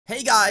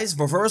Hey guys,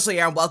 Reversal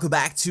here and welcome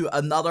back to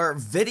another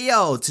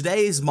video.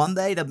 Today is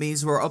Monday, that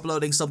means we're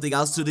uploading something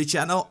else to the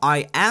channel.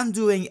 I am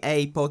doing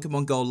a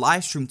Pokemon GO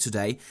live stream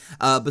today,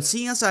 but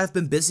seeing as I've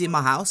been busy in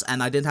my house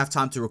and I didn't have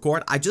time to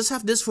record, I just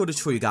have this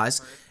footage for you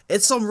guys.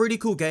 It's some really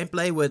cool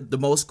gameplay with the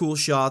most cool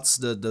shots,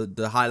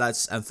 the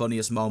highlights and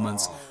funniest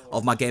moments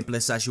of my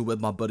gameplay session with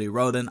my buddy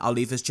Roden. I'll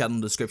leave his channel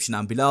in the description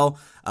down below.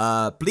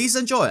 Please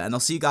enjoy and I'll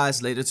see you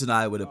guys later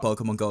tonight with a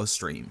Pokemon GO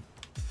stream.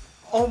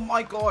 Oh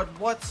my god,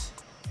 what?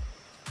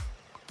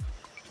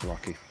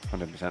 Lucky,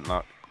 100%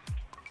 luck.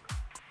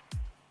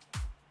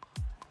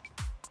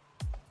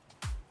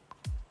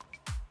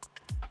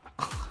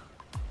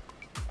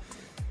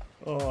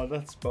 Oh,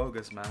 that's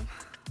bogus, man.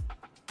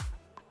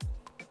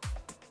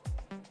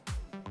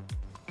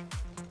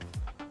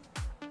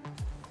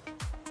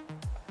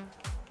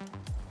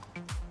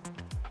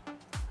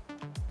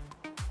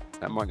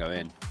 That might go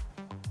in.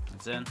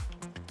 It's in.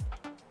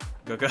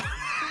 Go, go.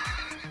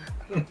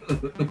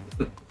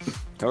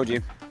 Told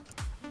you.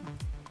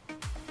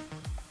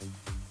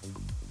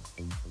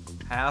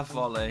 Half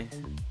volley.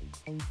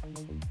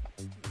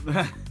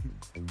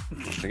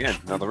 Again,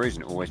 another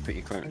reason to always put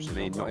your clearance. I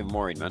mean, not even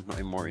worried, man. Not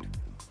even worried.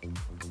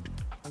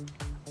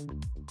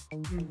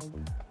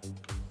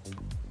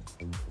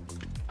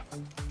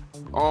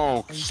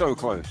 Oh, so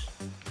close.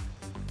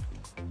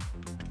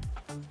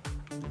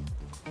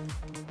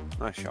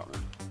 Nice shot,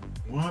 man.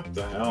 What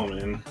the hell,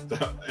 man?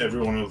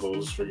 Every one of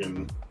those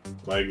friggin'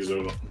 legs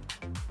are...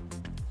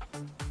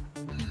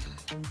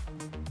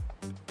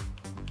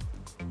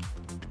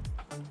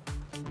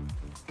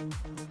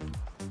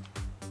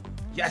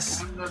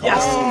 Yes!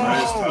 Yes! Oh,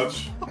 nice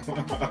touch.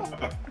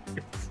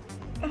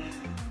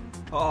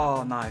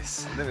 Oh,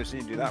 nice. I've never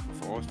seen you do that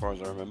before, as far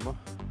as I remember.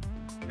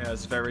 Yeah,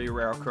 it's a very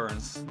rare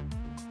occurrence.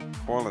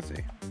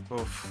 Quality.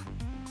 Oof.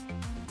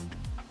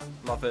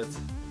 Love it.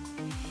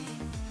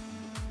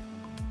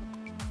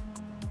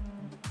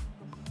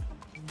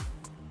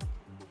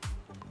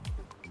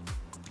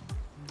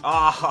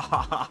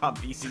 Ah,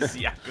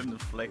 BCC, I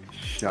couldn't flick.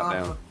 Shut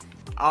down.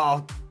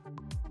 Oh,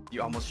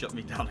 you almost shut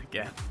me down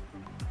again.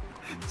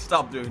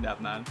 Stop doing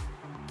that, man.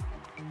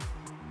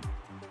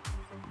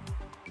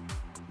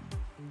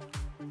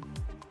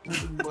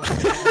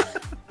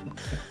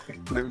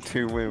 Little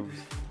two wheels.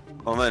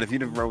 Oh man, if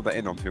you'd have rolled that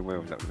in on two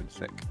wheels, that would have been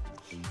sick.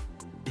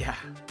 Yeah.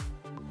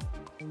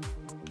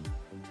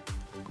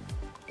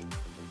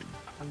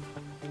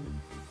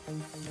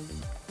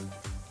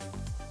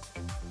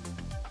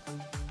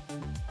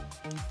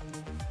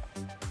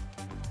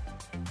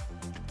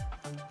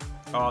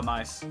 Oh,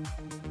 nice.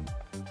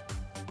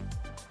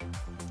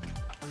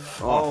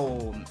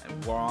 Oh,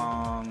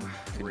 wrong.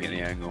 Couldn't get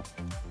the angle.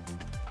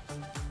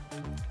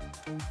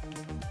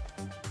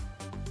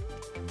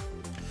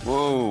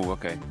 Whoa,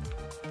 okay.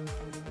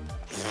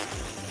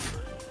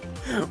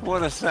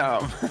 What a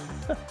setup.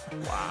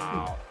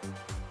 Wow.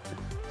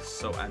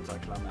 So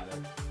anticlimactic.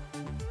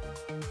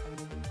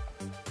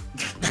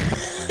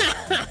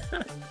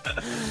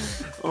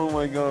 Oh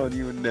my god,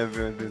 you would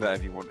never do that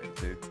if you wanted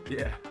to.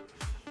 Yeah.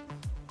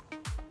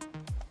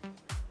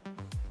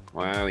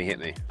 Wow, he hit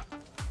me.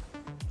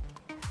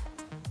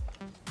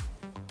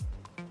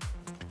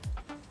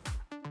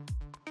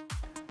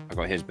 I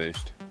got his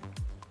boost.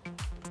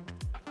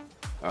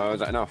 Oh, is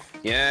that enough?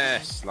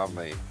 Yes,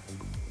 lovely.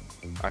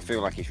 I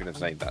feel like he should have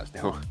saved that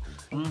still.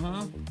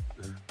 Mm-hmm.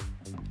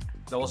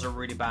 That was a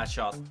really bad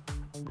shot.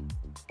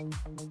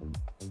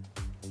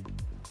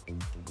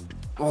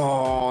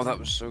 Oh, that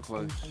was so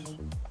close.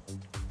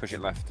 Push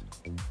it left.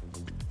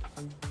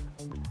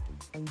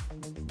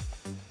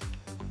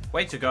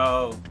 Way to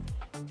go.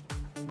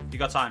 You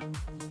got time.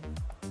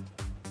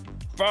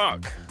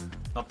 Fuck!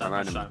 Not that My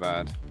much random's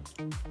time. bad.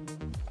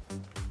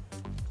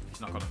 He's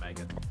not gonna make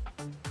it.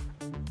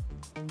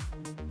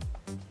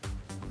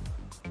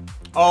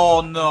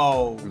 Oh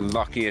no!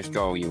 Luckiest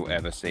goal you'll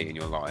ever see in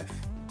your life.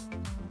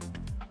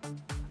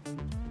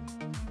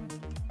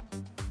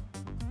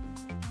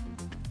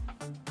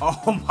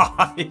 Oh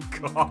my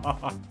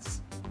god!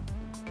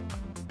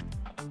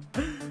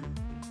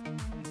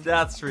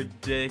 That's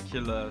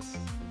ridiculous.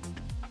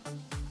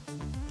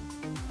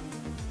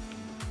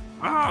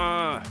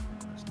 Ah!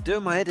 It's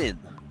doing my head in.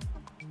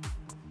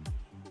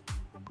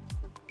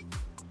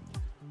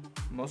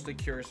 Mostly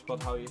curious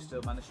about how you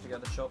still managed to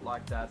get a shot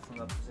like that from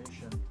that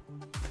position.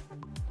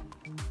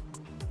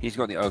 He's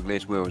got the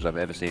ugliest wheels I've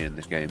ever seen in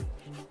this game.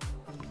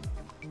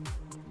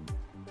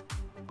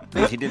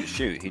 Means he didn't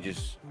shoot, he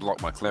just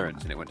blocked my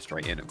clearance and it went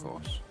straight in, of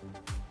course.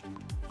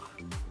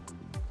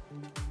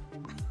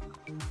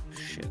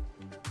 Shit.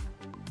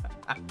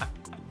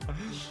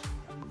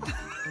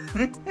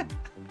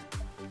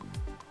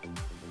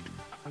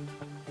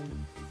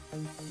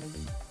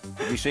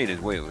 Have you seen his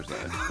wheels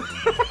though?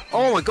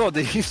 Oh my god,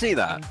 did you see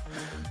that?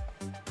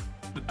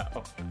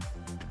 No.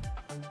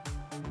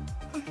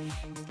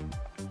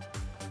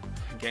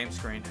 Game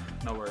screen,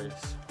 no worries,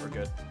 we're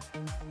good.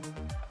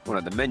 What,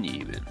 at the menu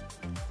you mean?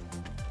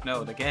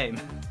 No, the game.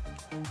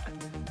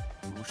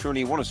 Well,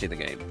 surely you want to see the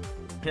game.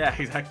 Yeah,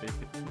 exactly.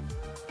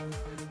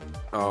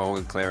 Oh,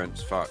 in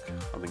clearance. Fuck.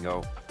 I'm in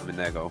goal. I'm in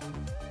their goal.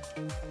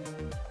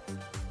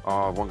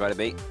 Oh, one guy to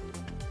beat.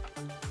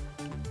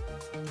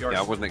 Yours. Yeah,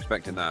 I wasn't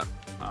expecting that.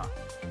 Ah.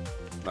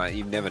 Like,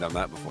 you've never done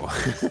that before.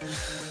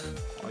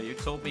 Well, you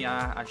told me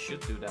I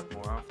should do that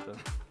more often.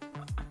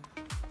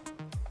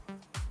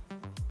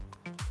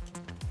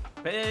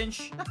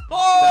 Pinch!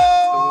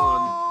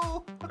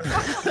 Oh!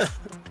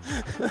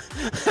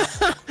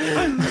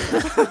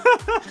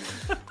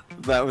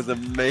 That was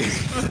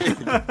amazing.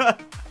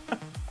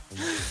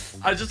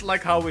 I just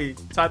like how we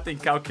typed in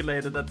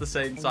calculated at the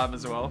same time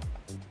as well.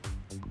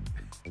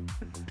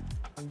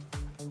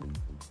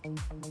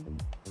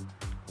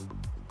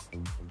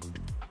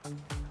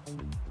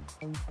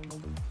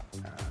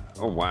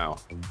 Oh, wow.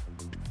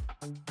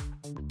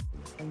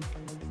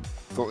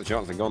 Thought the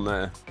chance had gone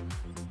there.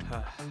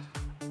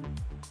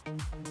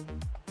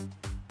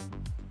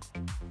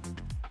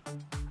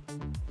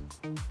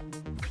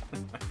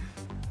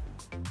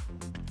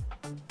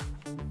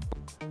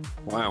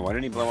 Wow, why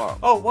didn't he blow up?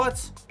 Oh,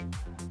 what?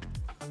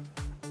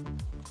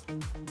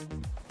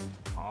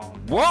 Oh,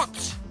 no.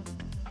 What?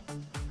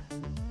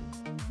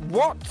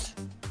 What?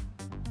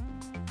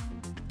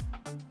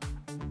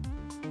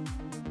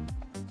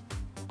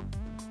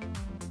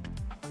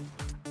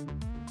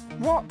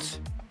 What?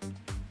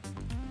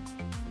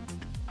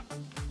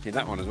 See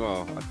that one as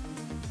well.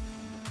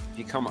 If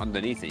you come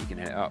underneath it, you can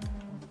hit it up.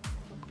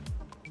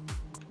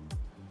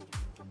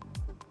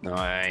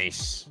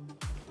 Nice.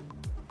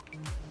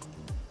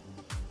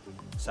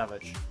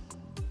 Savage.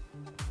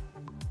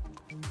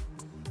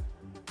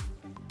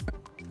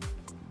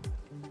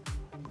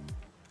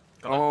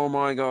 Oh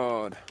my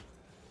god.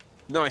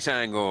 Nice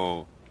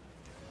angle.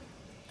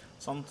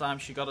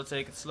 Sometimes you gotta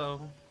take it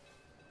slow.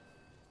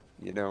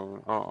 You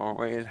don't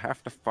always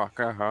have to fuck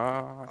her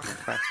hard.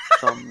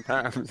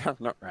 Sometimes that's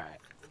not right.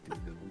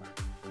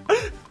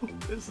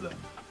 What is that?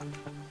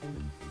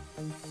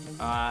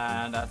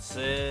 And that's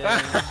it.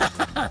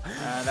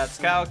 And that's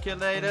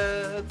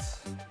calculated.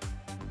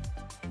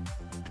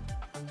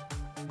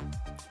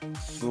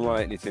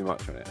 Slightly too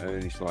much on it,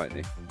 only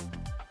slightly.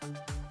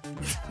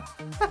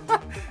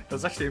 That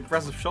was actually an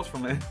impressive shot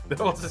from him. That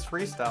was his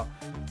freestyle.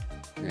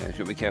 Yeah,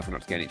 should be careful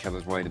not to get in each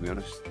other's way, to be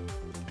honest.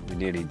 We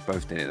nearly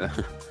both did it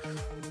though.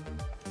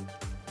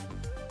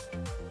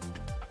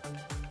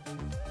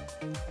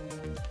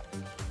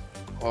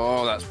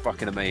 Oh, that's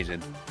fucking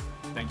amazing.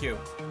 Thank you.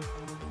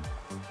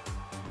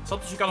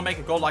 Sometimes you gotta make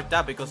a goal like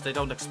that because they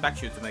don't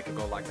expect you to make a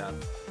goal like that.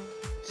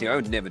 See, I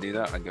would never do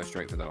that. I'd go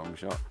straight for the long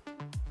shot.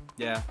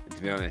 Yeah. And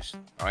to be honest,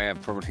 I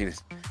have probably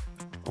this.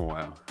 Oh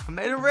wow. I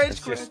made a rage It's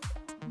quit. just,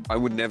 I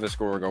would never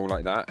score a goal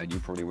like that, and you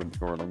probably wouldn't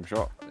score a long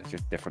shot. It's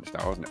just different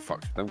styles, and it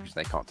fucks with them because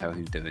they can't tell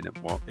who's doing it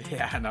what.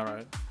 Yeah, I know,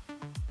 right?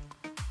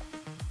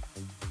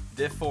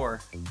 Div 4.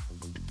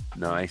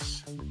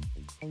 Nice.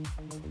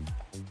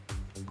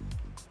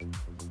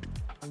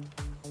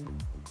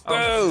 Oh,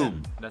 that's Boom!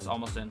 in. That's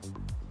almost in.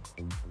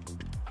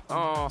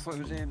 Oh, I thought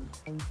it was in.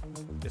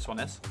 This one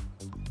is.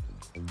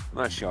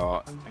 Nice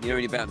shot. You know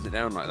when you bounce it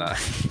down like that.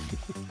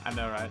 I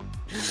know, right?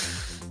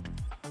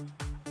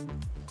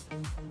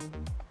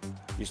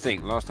 You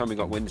think last time we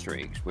got win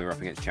streaks, we were up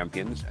against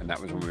champions, and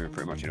that was when we were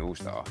pretty much an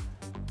all-star.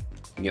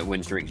 You get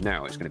win streaks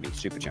now, it's going to be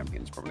super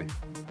champions probably,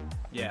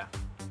 Yeah.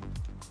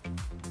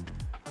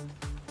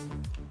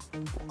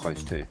 or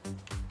close to,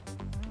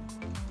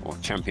 or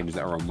champions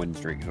that are on win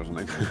streaks or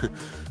something.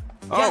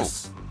 Oh,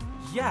 Yes!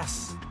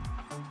 Yes!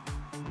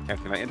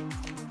 calculated.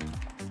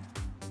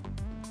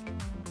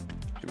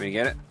 Should we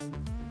get it?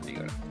 You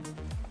got it.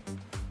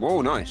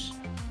 Whoa, nice.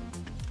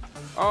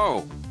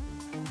 Oh.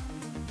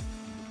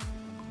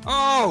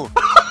 Oh.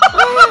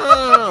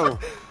 Oh.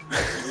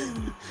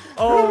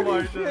 Oh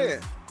my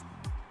shit. god.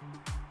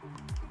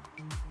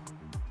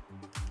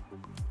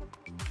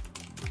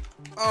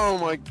 Oh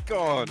my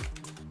god.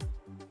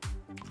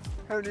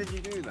 How did you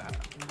do that?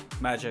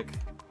 Magic.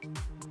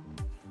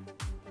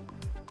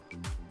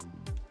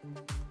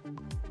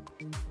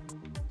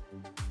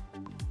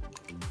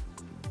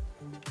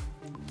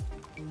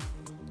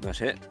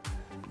 That's it.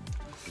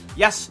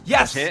 Yes!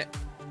 Yes! That's it.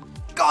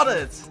 Got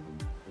it!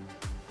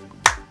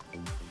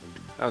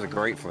 That was a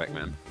great flick,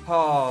 man.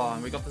 Oh,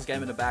 and we got this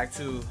game in the bag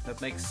too. That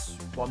makes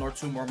 1 or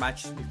 2 more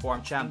matches before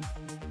I'm champ.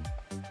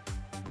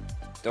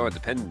 Though it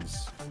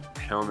depends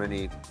how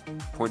many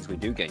points we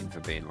do gain for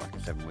being like a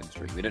 7-win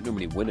streak. We don't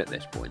normally win at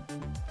this point.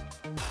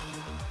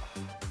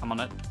 I'm on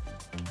it.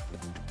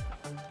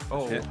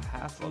 Oh, it.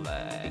 half a Keep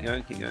leg.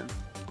 going, keep going.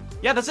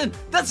 Yeah, that's in!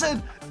 That's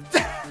in!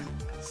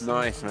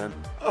 Nice, man.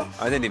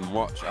 I didn't even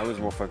watch. I was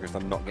more focused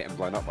on not getting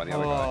blown up by the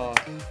other guy.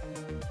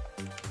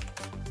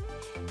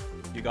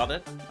 You got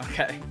it?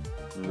 Okay.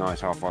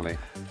 Nice half volley.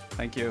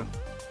 Thank you.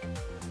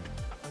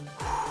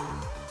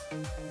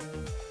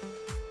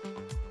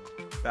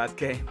 Bad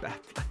game,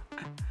 bad play.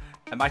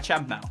 Am I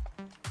champ now?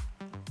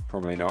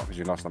 Probably not, because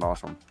you lost the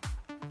last one.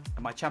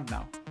 Am I champ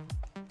now?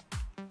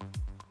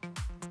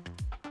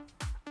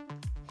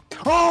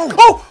 Oh!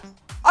 Oh!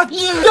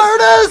 There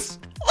it is!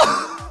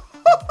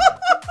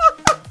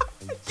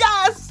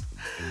 Yes!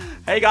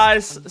 Hey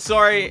guys,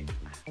 sorry.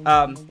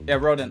 Yeah,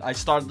 Roden, I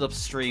started up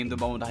stream the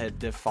moment I hit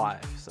Div 5,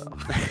 so.